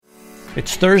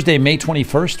It's Thursday, May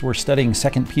 21st. We're studying 2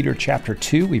 Peter chapter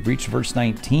 2. We've reached verse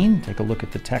 19. Take a look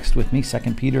at the text with me.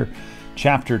 2 Peter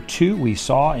chapter 2. We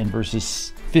saw in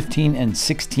verses 15 and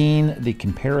 16 the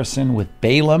comparison with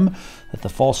Balaam, that the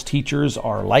false teachers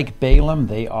are like Balaam.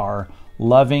 They are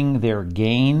loving their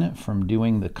gain from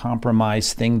doing the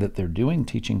compromise thing that they're doing,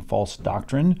 teaching false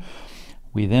doctrine.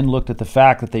 We then looked at the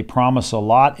fact that they promise a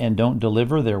lot and don't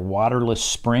deliver. They're waterless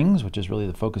springs, which is really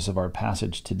the focus of our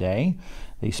passage today.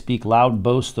 They speak loud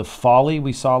boasts of folly,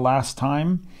 we saw last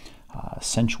time.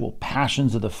 Sensual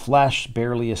passions of the flesh,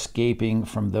 barely escaping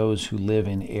from those who live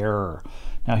in error.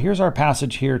 Now here's our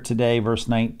passage here today, verse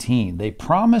 19. They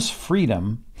promise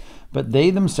freedom, but they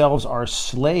themselves are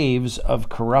slaves of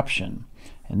corruption.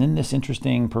 And then this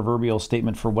interesting proverbial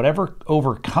statement, for whatever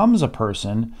overcomes a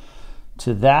person,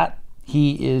 to that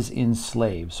he is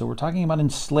enslaved. So we're talking about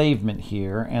enslavement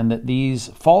here, and that these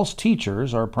false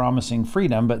teachers are promising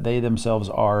freedom, but they themselves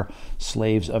are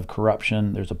slaves of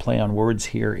corruption. There's a play on words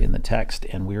here in the text,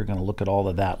 and we're going to look at all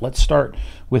of that. Let's start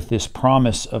with this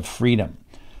promise of freedom.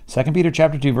 2 Peter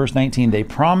chapter 2, verse 19, they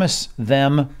promise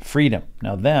them freedom.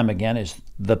 Now them, again, is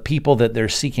the people that they're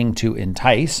seeking to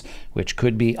entice, which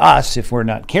could be us if we're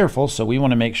not careful. So we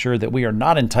want to make sure that we are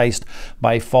not enticed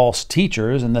by false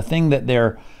teachers. And the thing that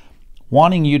they're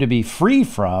wanting you to be free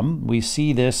from, we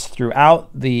see this throughout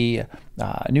the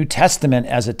New Testament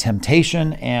as a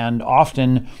temptation and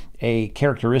often a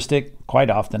characteristic, quite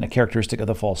often a characteristic of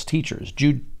the false teachers.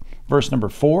 Jude, verse number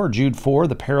 4, Jude 4,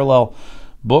 the parallel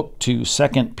book to 2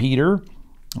 Peter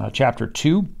chapter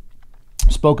 2,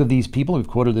 spoke of these people. We've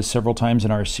quoted this several times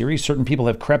in our series. Certain people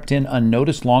have crept in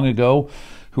unnoticed long ago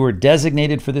who are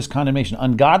designated for this condemnation.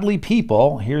 Ungodly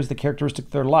people, here's the characteristic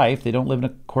of their life, they don't live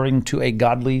according to a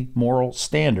godly moral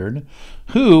standard,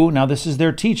 who, now this is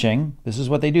their teaching, this is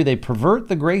what they do, they pervert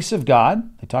the grace of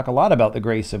God. They talk a lot about the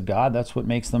grace of God. That's what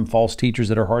makes them false teachers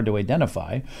that are hard to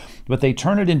identify. But they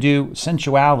turn it into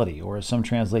sensuality, or as some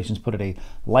translations put it, a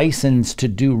license to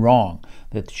do wrong,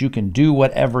 that you can do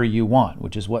whatever you want,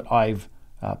 which is what I've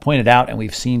pointed out and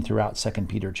we've seen throughout 2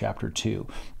 Peter chapter 2.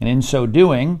 And in so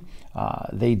doing,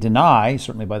 they deny,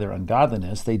 certainly by their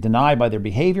ungodliness, they deny by their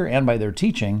behavior and by their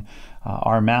teaching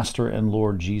our Master and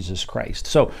Lord Jesus Christ.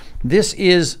 So this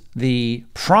is the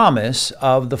promise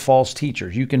of the false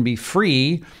teachers. You can be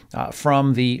free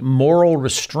from the moral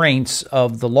restraints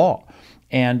of the law.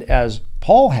 And as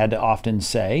Paul had to often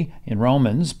say in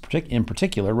Romans, in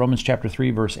particular, Romans chapter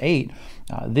 3, verse 8,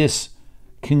 this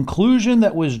conclusion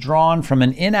that was drawn from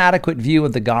an inadequate view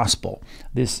of the gospel,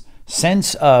 this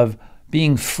sense of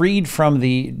being freed from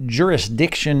the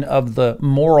jurisdiction of the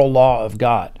moral law of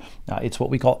God. It's what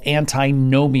we call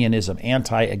antinomianism,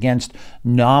 against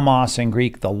nomos in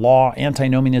Greek, the law.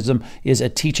 Antinomianism is a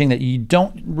teaching that you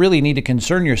don't really need to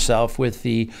concern yourself with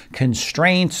the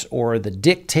constraints or the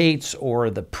dictates or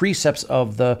the precepts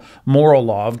of the moral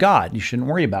law of God. You shouldn't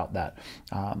worry about that.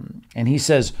 And he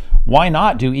says, why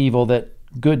not do evil that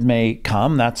good may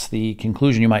come? That's the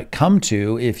conclusion you might come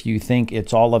to if you think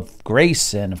it's all of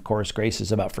grace. And of course, grace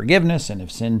is about forgiveness. And if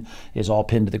sin is all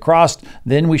pinned to the cross,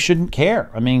 then we shouldn't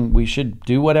care. I mean, we should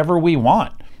do whatever we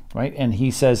want, right? And he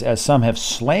says, as some have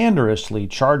slanderously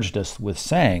charged us with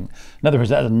saying, in other words,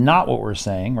 that is not what we're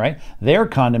saying, right? Their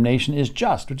condemnation is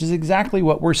just, which is exactly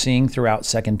what we're seeing throughout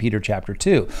 2 Peter chapter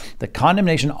 2. The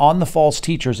condemnation on the false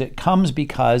teachers, it comes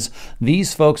because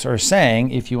these folks are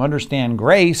saying, if you understand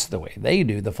grace the way they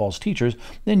do, the false teachers,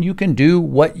 then you can do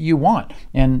what you want.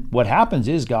 And what happens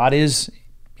is God is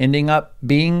ending up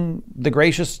being the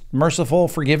gracious, merciful,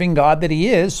 forgiving God that he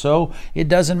is, so it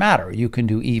doesn't matter. You can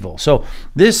do evil. So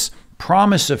this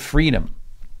promise of freedom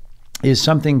is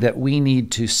something that we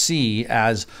need to see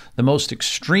as the most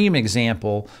extreme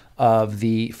example of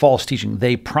the false teaching.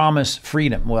 They promise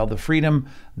freedom. Well, the freedom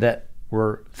that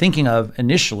we're thinking of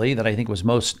initially, that I think was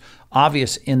most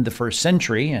obvious in the first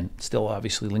century and still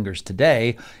obviously lingers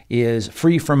today, is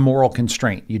free from moral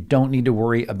constraint. You don't need to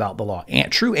worry about the law.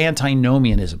 True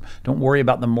antinomianism. Don't worry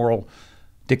about the moral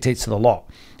dictates of the law.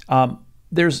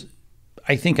 There's,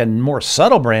 I think, a more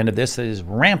subtle brand of this that is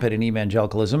rampant in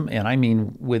evangelicalism, and I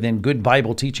mean within good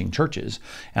Bible teaching churches.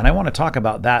 And I want to talk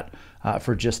about that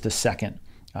for just a second.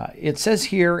 It says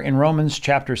here in Romans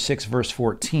chapter 6, verse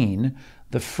 14,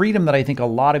 the freedom that I think a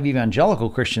lot of evangelical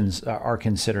Christians are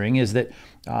considering is that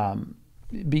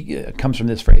comes from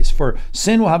this phrase: "For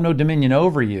sin will have no dominion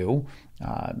over you."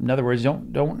 In other words,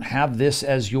 don't have this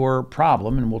as your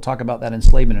problem, and we'll talk about that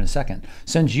enslavement in a second.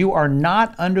 "Since you are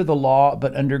not under the law,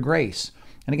 but under grace."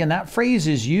 And again, that phrase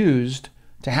is used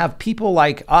to have people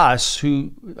like us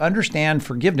who understand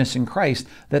forgiveness in Christ,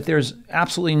 that there's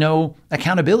absolutely no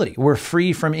accountability. We're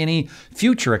free from any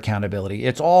future accountability.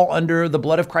 It's all under the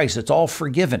blood of Christ. It's all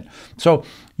forgiven. So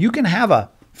you can have a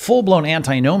full-blown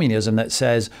antinomianism that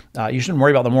says you shouldn't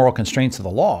worry about the moral constraints of the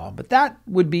law, but that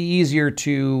would be easier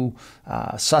to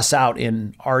suss out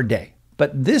in our day.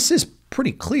 But this is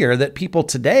pretty clear that people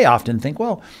today often think,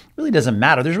 well, it really doesn't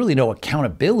matter. There's really no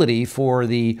accountability for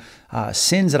the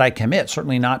sins that I commit,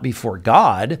 certainly not before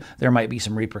God. There might be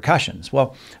some repercussions.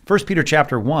 Well, 1 Peter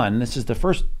chapter 1, this is the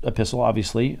first epistle,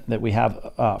 obviously, that we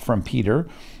have from Peter.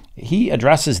 He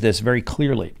addresses this very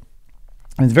clearly.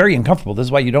 And it's very uncomfortable. This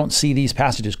is why you don't see these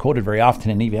passages quoted very often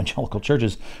in evangelical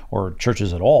churches or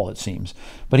churches at all, it seems.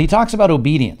 But he talks about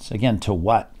obedience. Again, to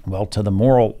what? Well, to the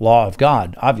moral law of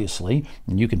God, obviously.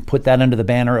 And you can put that under the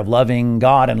banner of loving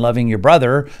God and loving your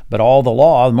brother, but all the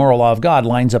law, the moral law of God,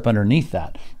 lines up underneath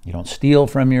that. You don't steal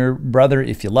from your brother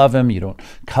if you love him. You don't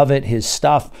covet his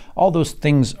stuff. All those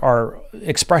things are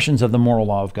expressions of the moral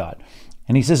law of God.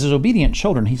 And he says, as obedient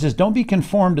children, he says, don't be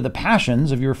conformed to the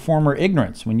passions of your former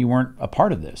ignorance when you weren't a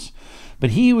part of this. But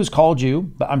as he who has called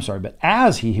you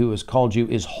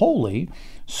is holy,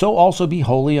 so also be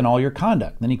holy in all your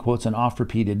conduct. Then he quotes an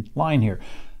oft-repeated line here.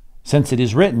 Since it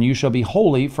is written, you shall be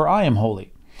holy, for I am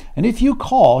holy. And if you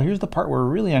call, here's the part we're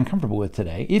really uncomfortable with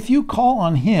today. If you call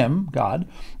on him, God,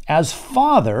 as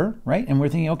Father, right? And we're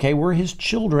thinking, okay, we're his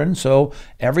children, so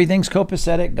everything's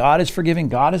copacetic. God is forgiving.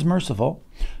 God is merciful.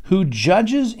 Who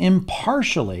judges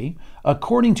impartially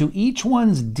according to each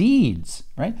one's deeds,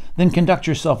 right? Then conduct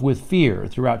yourself with fear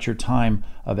throughout your time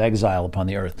of exile upon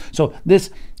the earth. So this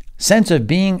sense of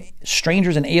being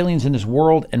strangers and aliens in this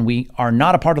world, and we are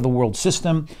not a part of the world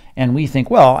system, and we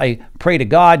think, well, I pray to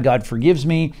God, God forgives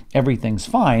me, everything's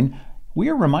fine. We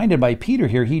are reminded by Peter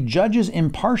here, he judges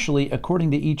impartially according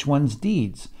to each one's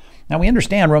deeds. Now we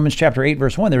understand Romans chapter 8,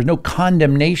 verse 1, there's no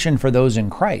condemnation for those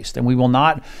in Christ, and we will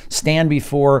not stand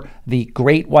before the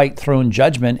great white throne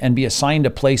judgment and be assigned a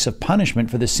place of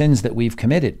punishment for the sins that we've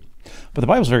committed. But the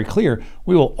Bible's very clear,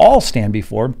 we will all stand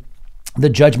before the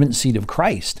judgment seat of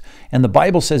Christ. And the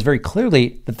Bible says very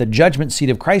clearly that the judgment seat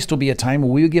of Christ will be a time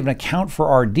where we will give an account for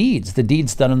our deeds, the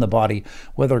deeds done in the body,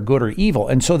 whether good or evil.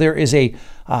 And so there is a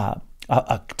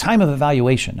time of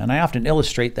evaluation. And I often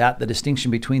illustrate that, the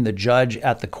distinction between the judge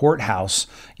at the courthouse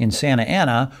in Santa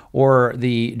Ana or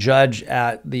the judge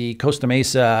at the Costa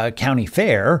Mesa County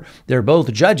Fair. They're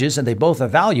both judges and they both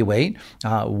evaluate.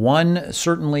 One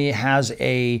certainly has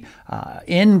a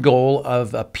end goal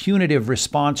of a punitive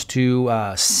response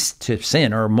to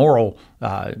sin or moral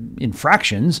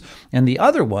infractions, and the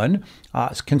other one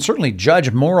can certainly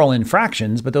judge moral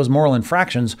infractions, but those moral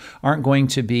infractions aren't going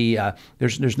to be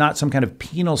there's not some kind of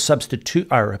penal substitute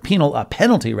or a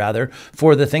penalty rather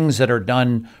for the things that are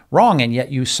done wrong, and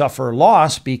yet you suffer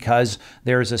loss because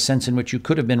there's a sense in which you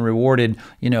could have been rewarded,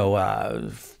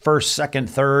 first, second,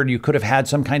 third. You could have had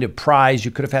some kind of prize.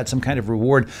 You could have had some kind of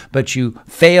reward, but you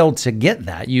failed to get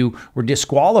that. You were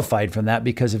disqualified from that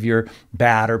because of your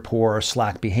bad or poor or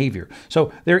slack behavior.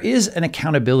 So there is an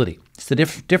accountability. It's the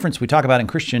difference we talk about in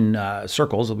Christian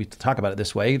circles. We talk about it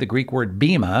this way. The Greek word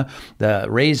bema, the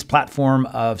raised platform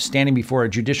of standing before a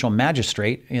judicial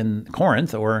magistrate in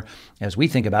Corinth, or as we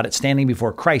think about it, standing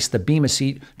before Christ, the bema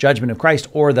seat judgment of Christ,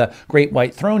 or the great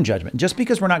white throne judgment. Just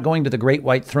because we're not going to the great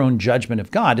white throne judgment of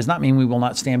God does not mean we will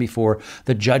not stand before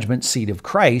the judgment seat of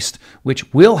Christ,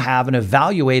 which will have an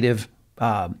evaluative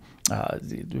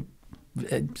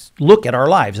look at our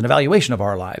lives, an evaluation of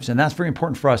our lives. And that's very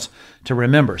important for us to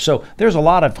remember. So there's a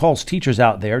lot of false teachers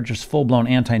out there, just full-blown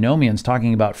antinomians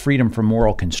talking about freedom from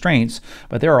moral constraints.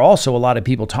 But there are also a lot of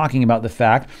people talking about the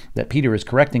fact that Peter is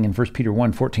correcting in 1 Peter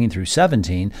 1, 14 through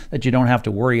 17, that you don't have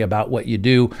to worry about what you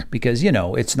do because,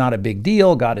 it's not a big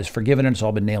deal. God has forgiven it. It's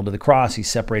all been nailed to the cross. He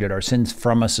separated our sins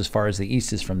from us as far as the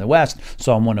east is from the west.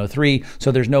 Psalm 103.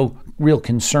 So there's no real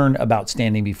concern about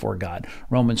standing before God.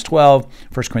 Romans 12,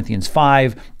 1 Corinthians 5.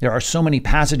 There are so many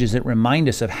passages that remind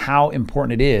us of how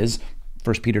important it is,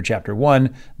 1 Peter chapter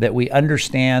 1, that we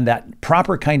understand that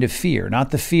proper kind of fear,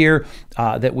 not the fear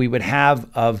that we would have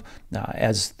of,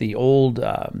 as the old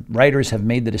writers have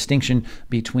made the distinction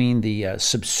between the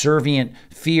subservient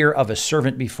fear of a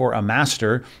servant before a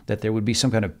master, that there would be some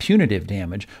kind of punitive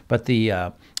damage, but the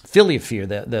philia fear,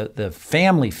 the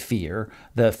family fear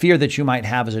the fear that you might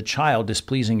have as a child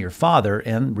displeasing your father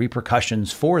and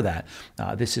repercussions for that.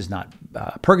 This is not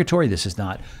purgatory. This is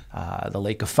not the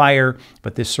lake of fire,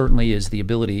 but this certainly is the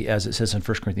ability, as it says in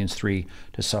 1 Corinthians 3,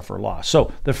 to suffer loss.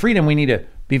 So the freedom we need to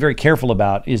be very careful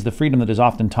about is the freedom that is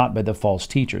often taught by the false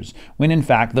teachers, when in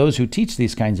fact those who teach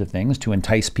these kinds of things to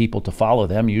entice people to follow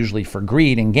them, usually for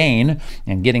greed and gain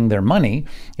and getting their money,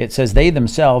 it says they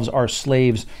themselves are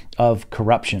slaves of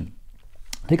corruption.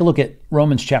 Take a look at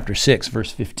Romans chapter 6,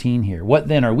 verse 15 here. What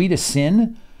then? Are we to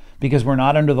sin because we're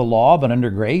not under the law but under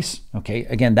grace? Okay,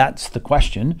 again, that's the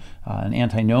question, an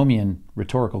antinomian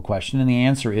rhetorical question, and the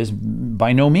answer is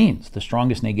by no means, the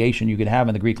strongest negation you could have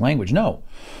in the Greek language. No.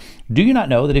 Do you not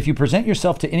know that if you present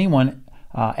yourself to anyone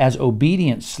as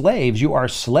obedient slaves, you are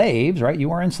slaves, right?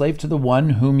 You are enslaved to the one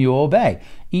whom you obey,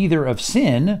 either of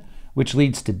sin, which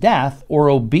leads to death, or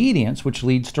obedience, which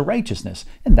leads to righteousness.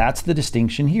 And that's the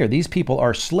distinction here. These people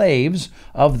are slaves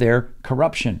of their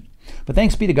corruption. But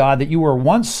thanks be to God that you were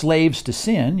once slaves to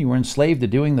sin. You were enslaved to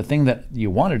doing the thing that you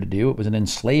wanted to do. It was an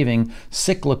enslaving,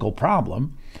 cyclical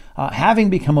problem. Having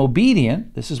become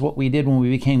obedient, this is what we did when we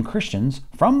became Christians,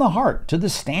 from the heart to the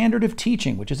standard of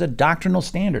teaching, which is a doctrinal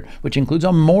standard, which includes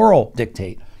a moral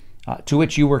dictate to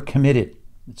which you were committed.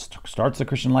 It starts the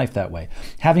Christian life that way.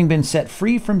 Having been set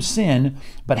free from sin,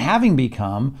 but having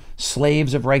become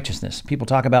slaves of righteousness. People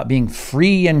talk about being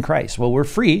free in Christ. Well, we're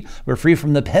free. We're free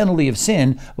from the penalty of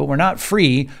sin, but we're not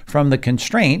free from the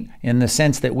constraint in the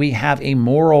sense that we have a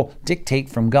moral dictate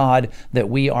from God that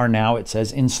we are now, it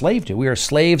says, enslaved to. We are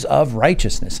slaves of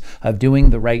righteousness, of doing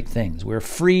the right things. We're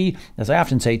free, as I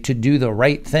often say, to do the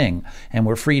right thing. And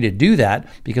we're free to do that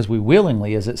because we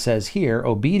willingly, as it says here,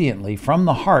 obediently, from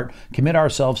the heart, commit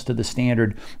ourselves to the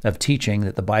standard of teaching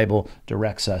that the Bible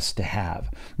directs us to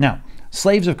have. Now,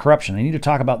 slaves of corruption. I need to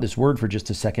talk about this word for just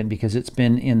a second because it's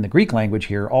been in the Greek language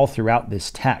here all throughout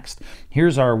this text.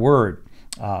 Here's our word,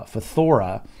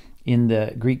 phthora, in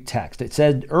the Greek text. It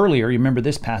said earlier, you remember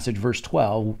this passage, verse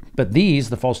 12, but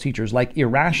these, the false teachers, like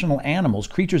irrational animals,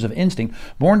 creatures of instinct,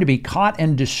 born to be caught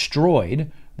and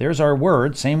destroyed. There's our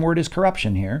word, same word as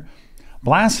corruption here.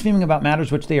 Blaspheming about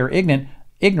matters which they are ignorant,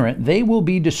 they will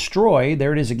be destroyed,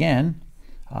 there it is again,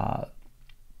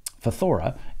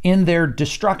 phthora, in their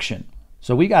destruction.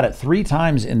 So we got it 3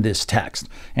 times in this text.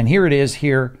 And here it is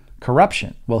here,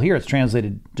 corruption. Well, here it's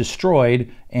translated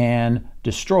destroyed and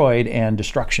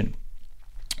destruction.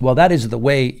 Well, that is the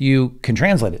way you can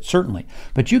translate it, certainly.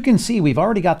 But you can see we've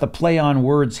already got the play on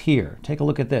words here. Take a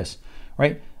look at this,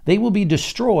 right? They will be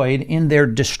destroyed in their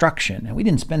destruction. And we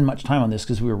didn't spend much time on this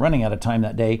because we were running out of time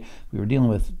that day. We were dealing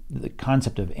with the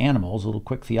concept of animals, a little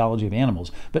quick theology of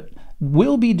animals. But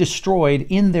will be destroyed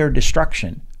in their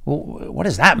destruction. Well, what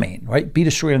does that mean, right? Be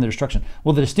destroyed in their destruction.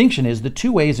 Well, the distinction is the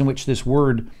 2 ways in which this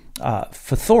word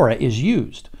phthora is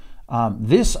used.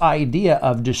 This idea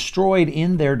of destroyed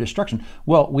in their destruction.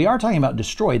 Well, we are talking about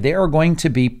destroyed. They are going to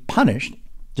be punished,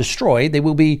 destroyed. They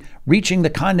will be reaching the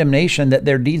condemnation that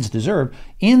their deeds deserve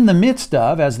in the midst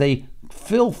of, as they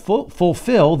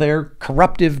fulfill their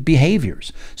corruptive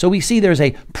behaviors. So we see there's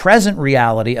a present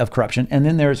reality of corruption, and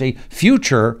then there's a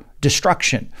future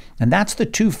destruction. And that's the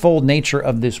twofold nature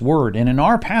of this word. And in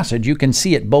our passage, you can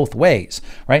see it both ways,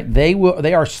 right? They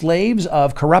are slaves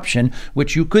of corruption,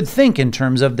 which you could think in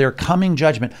terms of their coming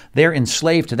judgment. They're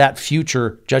enslaved to that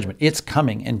future judgment. It's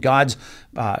coming, and God's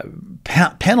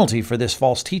penalty for this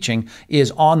false teaching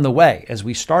is on the way as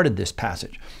we started this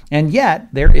passage. And yet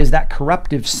there is that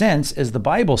corruptive sense, as the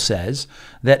Bible says,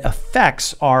 that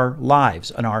affects our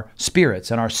lives and our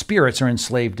spirits are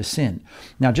enslaved to sin.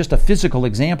 Now, just a physical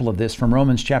example of this from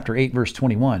Romans chapter 8, verse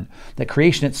 21, that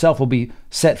creation itself will be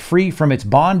set free from its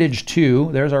bondage to,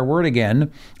 there's our word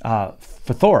again,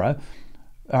 phthora,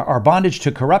 our bondage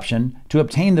to corruption, to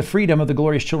obtain the freedom of the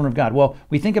glorious children of God. Well,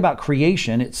 we think about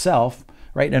creation itself,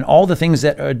 right? And all the things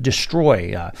that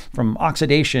destroy, from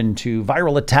oxidation to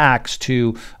viral attacks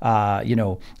to,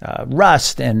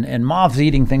 rust and moths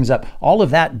eating things up, all of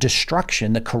that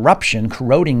destruction, the corruption,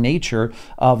 corroding nature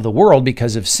of the world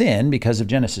because of sin, because of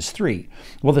Genesis 3.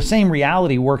 Well, the same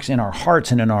reality works in our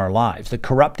hearts and in our lives, the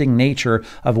corrupting nature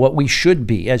of what we should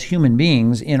be as human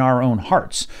beings in our own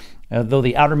hearts. Though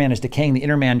the outer man is decaying, the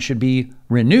inner man should be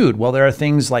renewed. Well, there are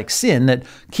things like sin that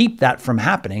keep that from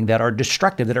happening, that are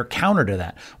destructive, that are counter to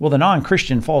that. Well, the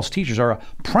non-Christian false teachers are a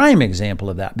prime example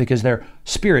of that because their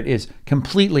spirit is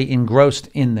completely engrossed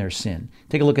in their sin.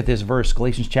 Take a look at this verse,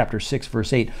 Galatians chapter 6,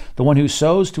 verse 8. The one who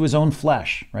sows to his own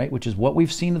flesh, right, which is what we've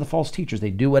seen of the false teachers.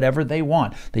 They do whatever they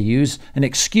want. They use an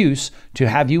excuse to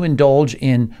have you indulge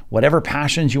in whatever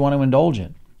passions you want to indulge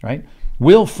in, right?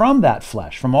 Will from that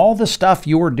flesh, from all the stuff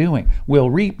you're doing,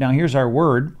 will reap. Now here's our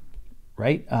word,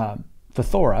 right?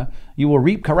 phthora, you will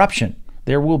reap corruption.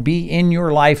 There will be in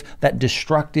your life that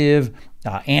destructive,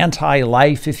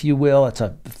 anti-life, if you will, it's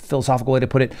a philosophical way to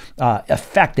put it,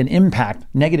 effect and impact,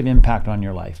 negative impact on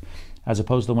your life, as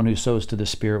opposed to the one who sows to the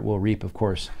Spirit will reap, of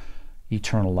course,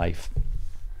 eternal life.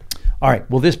 All right,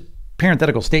 well, this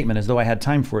parenthetical statement, as though I had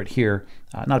time for it here,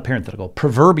 not a parenthetical,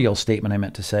 proverbial statement I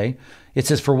meant to say. It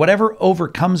says, for whatever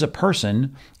overcomes a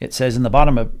person, it says in the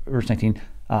bottom of verse 19,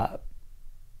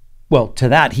 well, to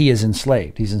that he is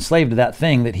enslaved. He's enslaved to that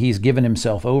thing that he's given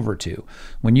himself over to.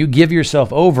 When you give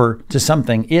yourself over to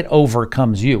something, it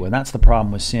overcomes you. And that's the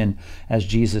problem with sin, as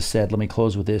Jesus said. Let me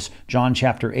close with this. John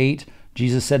chapter 8,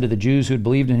 Jesus said to the Jews who had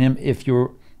believed in him,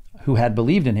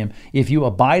 if you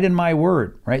abide in my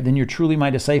word, right, then you're truly my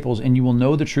disciples, and you will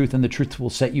know the truth, and the truth will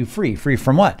set you free. Free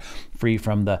from what? Free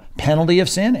from the penalty of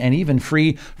sin, and even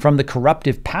free from the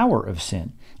corruptive power of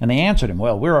sin. And they answered him,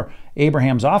 well, we're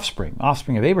Abraham's offspring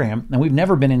of Abraham, and we've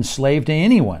never been enslaved to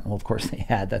anyone. Well, of course they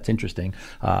had. That's interesting.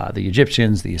 The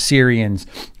Egyptians, the Assyrians,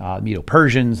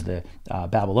 Medo-Persians, the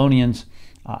Babylonians.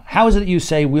 How is it that you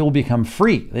say we'll become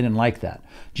free? They didn't like that.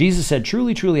 Jesus said,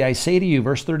 truly, truly, I say to you,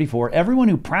 verse 34, everyone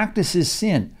who practices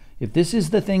sin, if this is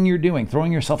the thing you're doing,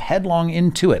 throwing yourself headlong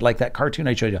into it, like that cartoon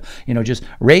I showed you, just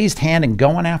raised hand and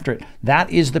going after it, that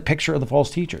is the picture of the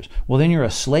false teachers. Well, then you're a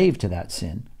slave to that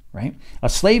sin. Right? A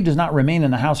slave does not remain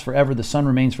in the house forever. The son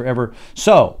remains forever.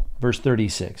 So, verse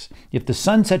 36, if the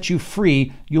son sets you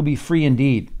free, you'll be free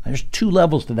indeed. There's two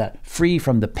levels to that. Free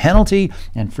from the penalty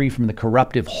and free from the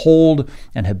corruptive hold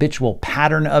and habitual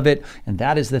pattern of it. And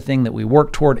that is the thing that we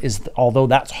work toward. Although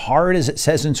that's hard, as it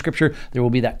says in Scripture, there will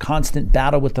be that constant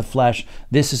battle with the flesh.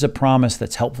 This is a promise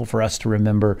that's helpful for us to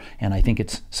remember. And I think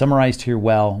it's summarized here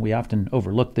well. We often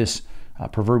overlook this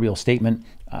proverbial statement.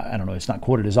 I don't know, it's not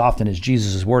quoted as often as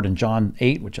Jesus' word in John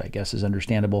 8, which I guess is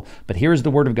understandable. But here's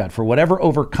the word of God. For whatever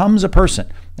overcomes a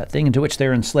person, that thing into which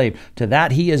they're enslaved, to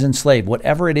that he is enslaved.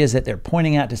 Whatever it is that they're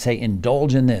pointing at to say,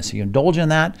 indulge in this. You indulge in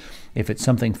that. If it's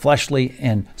something fleshly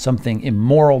and something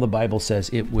immoral, the Bible says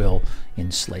it will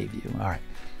enslave you. All right.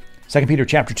 2 Peter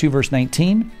chapter 2, verse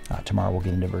 19. Tomorrow we'll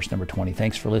get into verse number 20.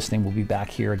 Thanks for listening. We'll be back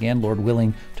here again, Lord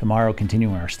willing, tomorrow,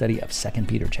 continuing our study of 2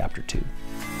 Peter chapter 2.